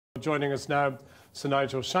Joining us now, Sir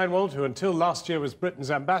Nigel Sheinwald, who until last year was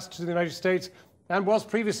Britain's ambassador to the United States and was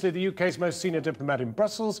previously the UK's most senior diplomat in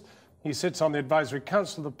Brussels. He sits on the advisory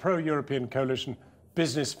council of the pro-European coalition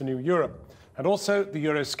Business for New Europe, and also the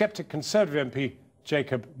Eurosceptic Conservative MP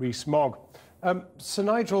Jacob Rees Mogg. Sir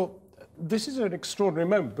Nigel, this is an extraordinary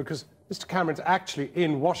moment because Mr. Cameron's actually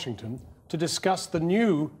in Washington to discuss the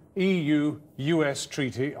new EU-US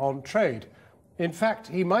treaty on trade. In fact,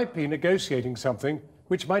 he might be negotiating something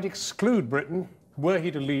which might exclude Britain were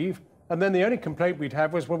he to leave, and then the only complaint we'd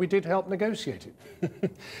have was, well, we did help negotiate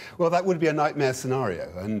it. Well, that would be a nightmare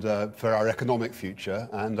scenario, and for our economic future,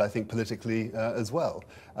 and I think politically as well.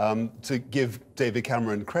 To give David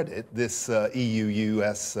Cameron credit, this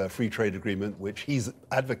EU-US free trade agreement, which he's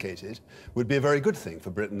advocated, would be a very good thing for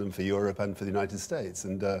Britain and for Europe and for the United States,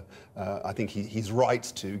 and I think he's right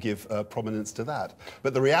to give prominence to that.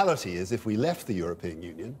 But the reality is, if we left the European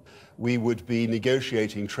Union, we would be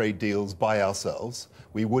negotiating trade deals by ourselves.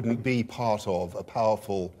 We wouldn't be part of a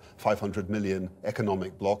powerful 500 million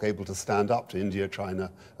economic bloc able to stand up to India, China,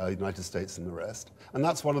 United States and the rest. And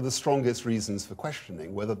that's one of the strongest reasons for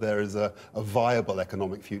questioning whether there is a viable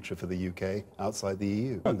economic future for the UK outside the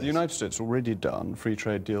EU. The United States already done free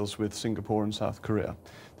trade deals with Singapore and South Korea.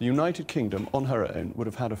 The United Kingdom, on her own, would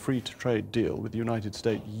have had a free trade deal with the United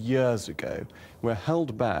States years ago. We're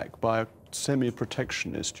held back by a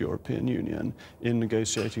semi-protectionist European Union in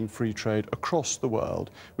negotiating free trade across the world.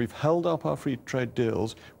 We've held up our free trade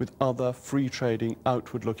deals with other free-trading,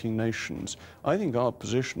 outward-looking nations. I think our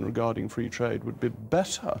position regarding free trade would be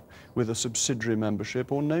better with a subsidiary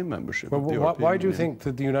membership or no membership of the European Union. Why do you think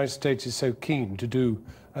that the United States is so keen to do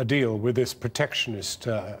a deal with this protectionist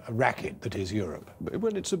racket that is Europe?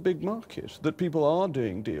 Well, it's a big market that people are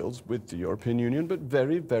doing deals with the European Union, but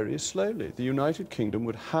very, very slowly. The United Kingdom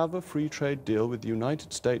would have a free trade deal with the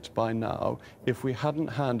United States by now if we hadn't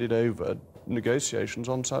handed over negotiations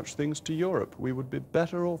on such things to Europe. We would be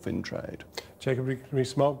better off in trade. Jacob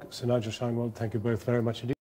Rees Mogg, Sir Nigel Sheinwald, thank you both very much indeed.